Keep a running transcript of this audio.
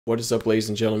What is up, ladies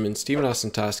and gentlemen? Steven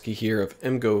Ostentoski here of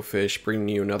MGoFish, bringing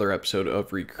you another episode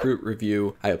of Recruit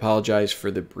Review. I apologize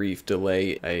for the brief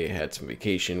delay. I had some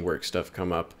vacation work stuff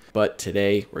come up, but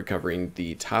today we're covering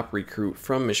the top recruit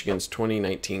from Michigan's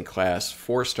 2019 class,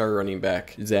 four-star running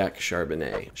back Zach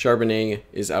Charbonnet. Charbonnet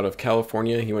is out of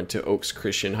California. He went to Oaks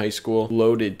Christian High School.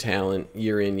 Loaded talent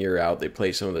year in, year out. They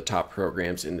play some of the top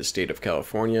programs in the state of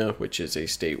California, which is a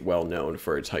state well known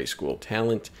for its high school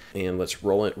talent. And let's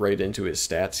roll it right into his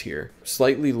stats here.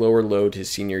 Slightly lower load his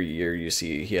senior year. You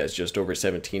see he has just over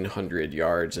 1,700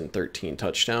 yards and 13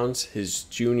 touchdowns. His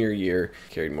junior year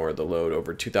carried more of the load,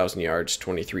 over 2,000 yards,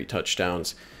 23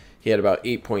 touchdowns. He had about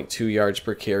 8.2 yards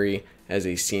per carry as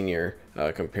a senior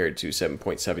compared to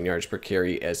 7.7 yards per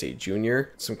carry as a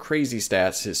junior. Some crazy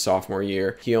stats his sophomore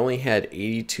year. He only had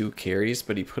 82 carries,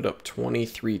 but he put up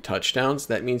 23 touchdowns.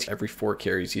 That means every 4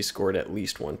 carries he scored at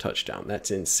least 1 touchdown.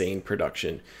 That's insane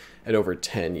production at over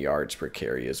 10 yards per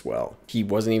carry as well. He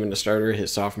wasn't even a starter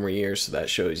his sophomore year, so that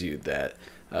shows you that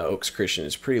Oaks Christian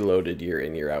is pretty loaded year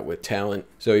in, year out with talent.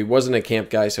 So he wasn't a camp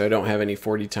guy, so I don't have any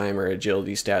 40 time or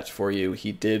agility stats for you.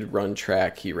 He did run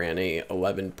track. He ran a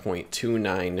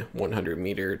 11.29 100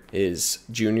 meter his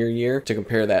junior year. To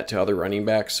compare that to other running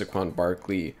backs, Saquon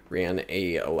Barkley ran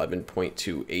a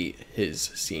 11.28 his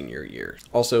senior year.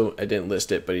 Also, I didn't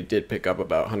list it, but he did pick up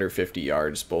about 150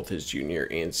 yards both his junior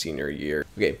and senior year.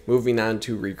 Okay, moving on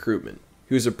to recruitment.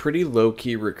 He was a pretty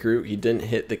low-key recruit. He didn't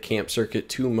hit the camp circuit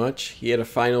too much. He had a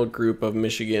final group of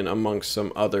Michigan amongst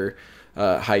some other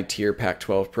high-tier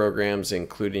Pac-12 programs,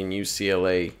 including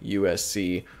UCLA,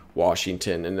 USC,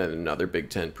 Washington, and then another Big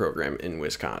Ten program in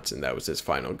Wisconsin. That was his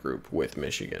final group with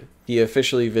Michigan. He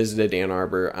officially visited Ann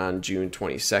Arbor on June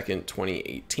 22nd,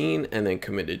 2018, and then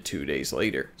committed 2 days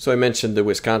later. So I mentioned the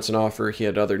Wisconsin offer. He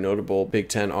had other notable Big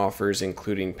Ten offers,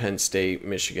 including Penn State,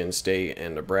 Michigan State,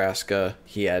 and Nebraska.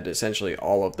 He had essentially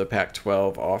all of the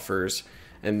Pac-12 offers,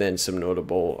 and then some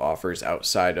notable offers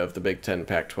outside of the Big Ten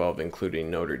Pac-12, including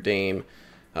Notre Dame,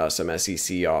 some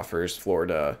SEC offers,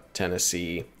 Florida,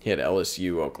 Tennessee. He had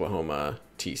LSU, Oklahoma,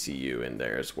 TCU in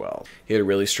there as well. He had a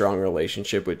really strong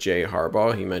relationship with Jay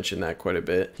Harbaugh. He mentioned that quite a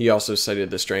bit. He also cited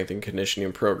the strength and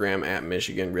conditioning program at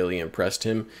Michigan really impressed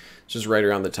him. This was right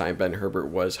around the time Ben Herbert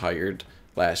was hired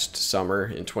last summer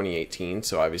in 2018,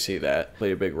 so obviously that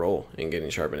played a big role in getting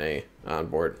Charbonnet on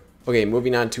board. Okay,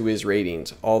 moving on to his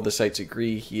ratings. All the sites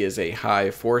agree he is a high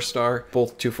 4-star.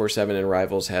 Both 247 and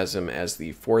Rivals has him as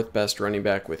the 4th best running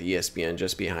back, with ESPN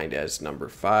just behind as number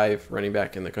 5 running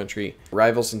back in the country.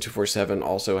 Rivals and 247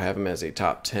 also have him as a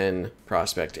top 10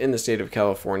 prospect in the state of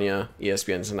California.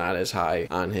 ESPN's not as high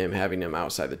on him, having him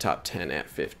outside the top 10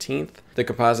 at 15th. The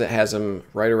composite has him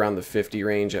right around the 50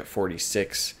 range at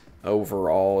 46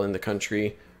 overall in the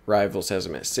country. Rivals has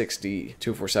him at 60,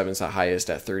 247's the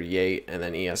highest at 38, and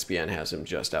then ESPN has him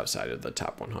just outside of the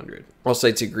top 100. All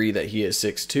sites agree that he is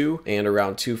 6'2", and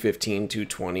around 215,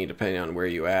 220, depending on where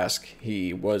you ask.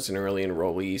 He was an early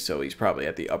enrollee, so he's probably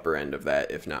at the upper end of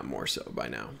that, if not more so by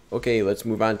now. Okay, let's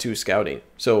move on to scouting.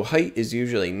 So height is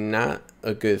usually not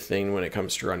a good thing when it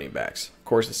comes to running backs. Of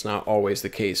course, it's not always the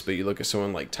case, but you look at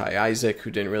someone like Ty Isaac,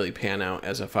 who didn't really pan out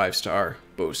as a 5-star,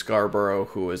 Bo Scarborough,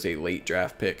 who was a late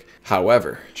draft pick.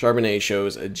 However, Charbonnet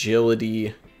shows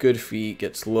agility, good feet,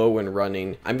 gets low when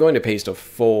running. I'm going to paste a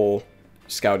full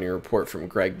scouting report from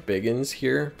Greg Biggins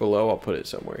here below. I'll put it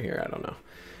somewhere here, I don't know.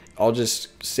 I'll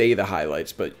just say the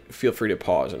highlights, but feel free to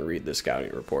pause and read the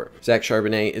scouting report. Zach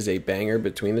Charbonnet is a banger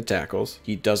between the tackles.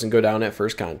 He doesn't go down at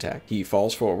first contact. He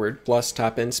falls forward, plus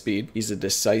top end speed. He's a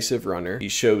decisive runner. He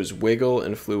shows wiggle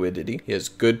and fluidity. He has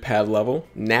good pad level,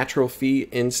 natural feet,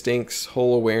 instincts,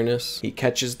 hole awareness. He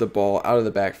catches the ball out of the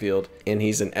backfield, and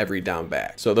he's an every down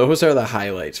back. So those are the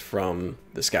highlights from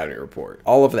the scouting report.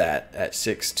 All of that at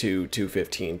 6'2",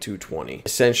 215, 220.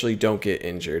 Essentially don't get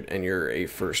injured, and you're a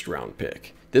first round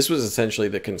pick. This was essentially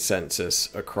the consensus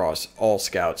across all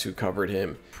scouts who covered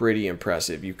him. Pretty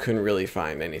impressive. You couldn't really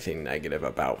find anything negative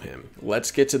about him.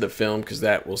 Let's get to the film, because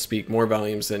that will speak more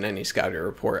volumes than any scouting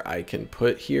report I can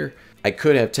put here. I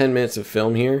could have 10 minutes of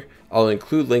film here. I'll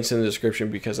include links in the description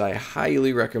because I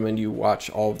highly recommend you watch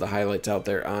all of the highlights out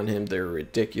there on him. They're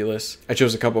ridiculous. I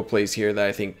chose a couple plays here that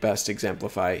I think best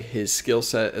exemplify his skill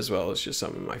set, as well as just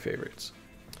some of my favorites.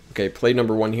 Okay, play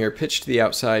number 1 here, pitch to the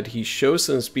outside. He shows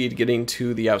some speed getting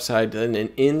to the outside, then an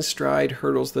in stride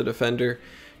hurdles the defender.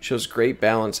 Shows great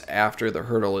balance after the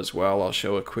hurdle as well. I'll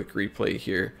show a quick replay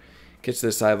here. Gets to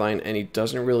the sideline, and he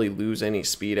doesn't really lose any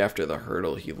speed after the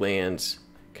hurdle. He lands,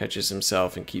 catches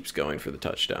himself, and keeps going for the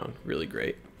touchdown. Really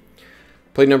great.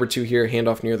 Play number 2 here,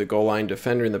 handoff near the goal line.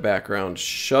 Defender in the background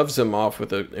shoves him off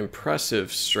with an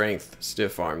impressive strength,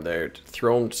 stiff arm there.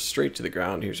 Thrown straight to the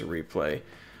ground. Here's a replay.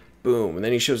 boom. And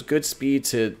then he shows good speed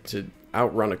to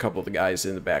outrun a couple of the guys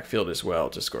in the backfield as well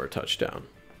to score a touchdown.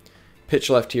 Pitch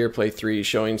left here, play 3,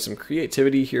 showing some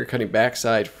creativity here, cutting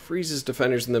backside, freezes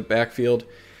defenders in the backfield.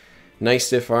 Nice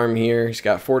stiff arm here. He's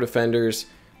got 4 defenders.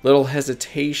 Little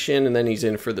hesitation, and then he's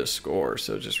in for the score.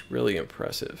 So just really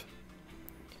impressive.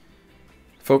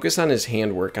 Focus on his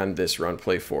handwork on this run,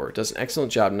 play 4. Does an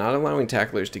excellent job not allowing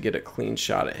tacklers to get a clean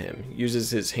shot at him.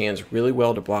 Uses his hands really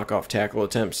well to block off tackle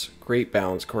attempts. Great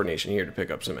balance coordination here to pick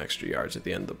up some extra yards at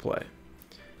the end of the play.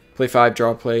 Play 5,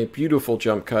 draw play. Beautiful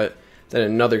jump cut. Then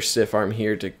another stiff arm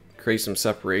here to create some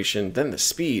separation. Then the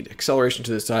speed. Acceleration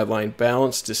to the sideline.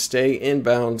 Balance to stay in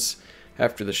bounds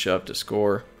after the shove to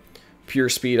score. Pure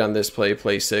speed on this play.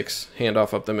 Play 6.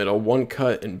 Handoff up the middle. One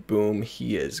cut and boom,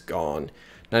 he is gone.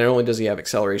 Not only does he have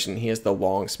acceleration, he has the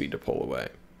long speed to pull away.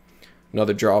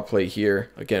 Another draw play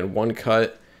here. Again, one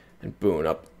cut and boom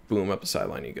up the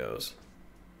sideline he goes.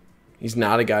 He's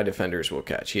not a guy defenders will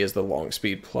catch. He has the long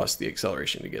speed plus the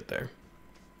acceleration to get there.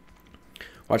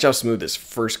 Watch how smooth this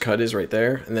first cut is right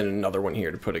there, and then another one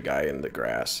here to put a guy in the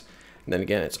grass. And then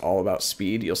again, it's all about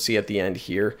speed. You'll see at the end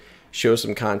here, show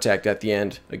some contact at the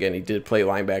end. Again, he did play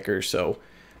linebacker, so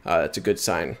that's a good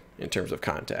sign in terms of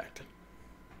contact.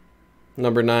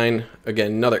 Number 9,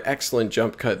 again, another excellent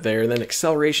jump cut there. And then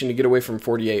acceleration to get away from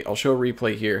 48. I'll show a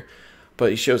replay here, but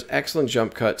he shows excellent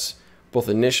jump cuts, both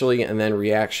initially and then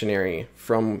reactionary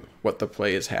from what the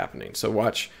play is happening. So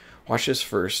watch this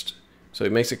first. So he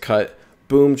makes a cut.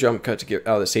 Boom, jump cut to get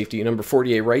out of the safety. Number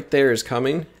 48 right there is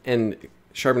coming, and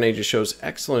Charbonnet just shows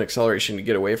excellent acceleration to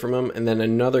get away from him, and then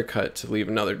another cut to leave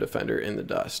another defender in the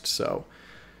dust. So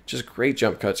just great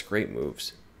jump cuts, great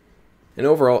moves. And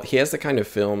overall, he has the kind of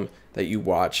film that you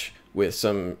watch with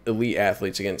some elite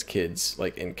athletes against kids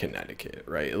like in Connecticut,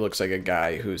 right? It looks like a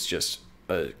guy who's just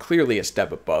clearly a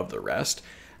step above the rest.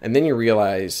 And then you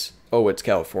realize, oh, it's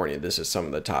California. This is some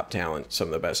of the top talent, some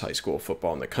of the best high school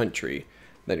football in the country.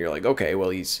 Then you're like, okay, well,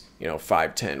 he's,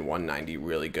 5'10", 190,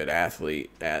 really good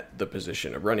athlete at the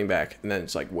position of running back. And then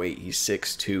it's like, wait, he's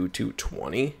 6'2",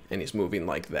 220, and he's moving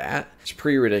like that. It's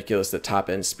pretty ridiculous, the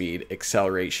top-end speed,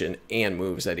 acceleration, and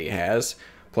moves that he has.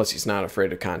 Plus, he's not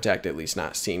afraid of contact, at least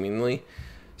not seemingly.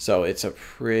 So it's a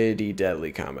pretty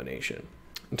deadly combination.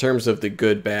 In terms of the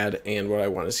good, bad, and what I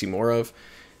want to see more of,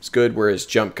 it's good where his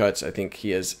jump cuts, I think he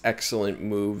has excellent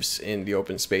moves in the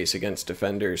open space against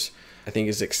defenders. I think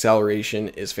his acceleration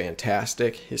is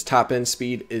fantastic. His top end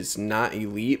speed is not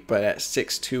elite, but at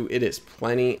 6'2", it is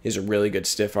plenty. He's a really good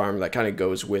stiff arm that kind of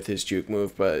goes with his juke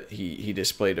move, but he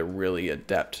displayed a really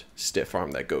adept stiff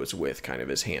arm that goes with kind of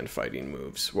his hand fighting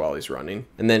moves while he's running.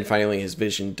 And then finally, his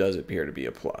vision does appear to be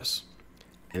a plus.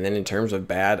 And then in terms of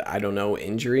bad, I don't know,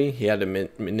 injury. He had a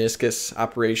meniscus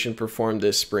operation performed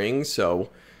this spring,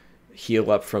 so heal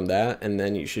up from that, and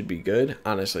then you should be good.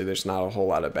 Honestly, there's not a whole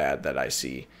lot of bad that I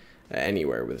see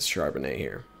anywhere with Charbonnet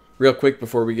here. Real quick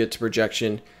before we get to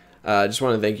projection, I just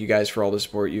want to thank you guys for all the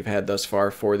support you've had thus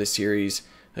far for the series.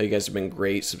 You guys have been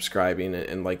great subscribing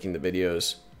and liking the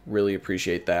videos. Really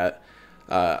appreciate that.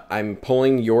 I'm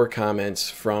pulling your comments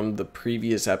from the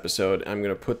previous episode. I'm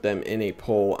going to put them in a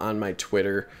poll on my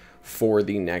Twitter for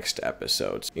the next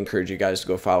episodes. Encourage you guys to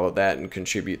go follow that and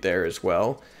contribute there as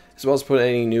well as put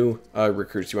any new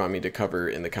recruits you want me to cover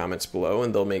in the comments below,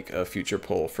 and they'll make a future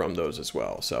poll from those as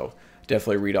well. So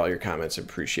definitely read all your comments and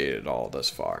appreciate it all thus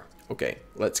far. Okay,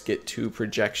 let's get to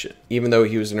projection. Even though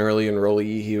he was an early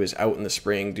enrollee, he was out in the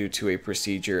spring due to a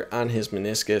procedure on his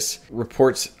meniscus.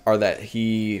 Reports are that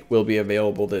he will be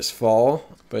available this fall,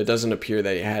 but it doesn't appear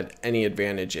that he had any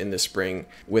advantage in the spring.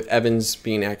 With Evans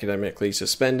being academically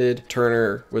suspended,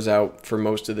 Turner was out for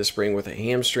most of the spring with a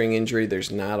hamstring injury.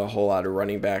 There's not a whole lot of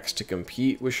running backs to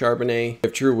compete with Charbonnet. We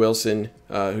have Drew Wilson,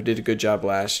 who did a good job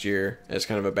last year as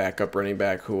kind of a backup running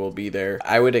back who will be there.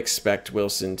 I would expect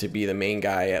Wilson to be the main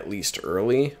guy at least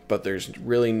early, but there's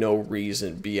really no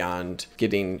reason beyond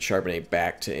getting Charbonnet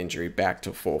back to injury, back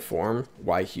to full form,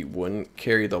 why he wouldn't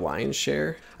carry the lion's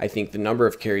share. I think the number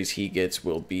of carries he gets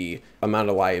will be amount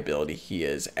of liability he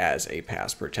is as a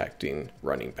pass protecting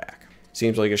running back.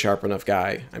 Seems like a sharp enough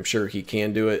guy. I'm sure he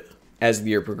can do it. As the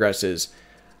year progresses,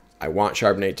 I want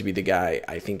Charbonnet to be the guy.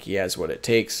 I think he has what it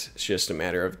takes. It's just a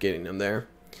matter of getting him there.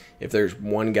 If there's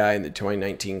one guy in the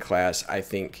 2019 class I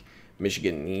think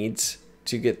Michigan needs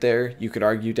to get there, you could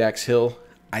argue Dax Hill.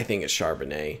 I think it's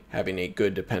Charbonnet. Having a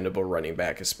good, dependable running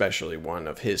back, especially one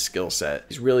of his skill set,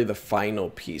 is really the final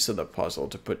piece of the puzzle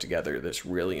to put together this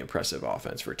really impressive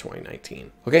offense for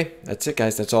 2019. Okay, that's it,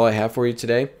 guys. That's all I have for you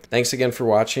today. Thanks again for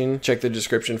watching. Check the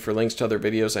description for links to other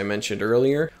videos I mentioned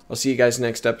earlier. I'll see you guys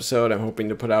next episode. I'm hoping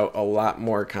to put out a lot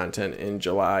more content in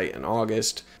July and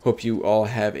August. Hope you all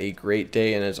have a great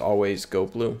day, and as always, go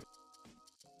blue.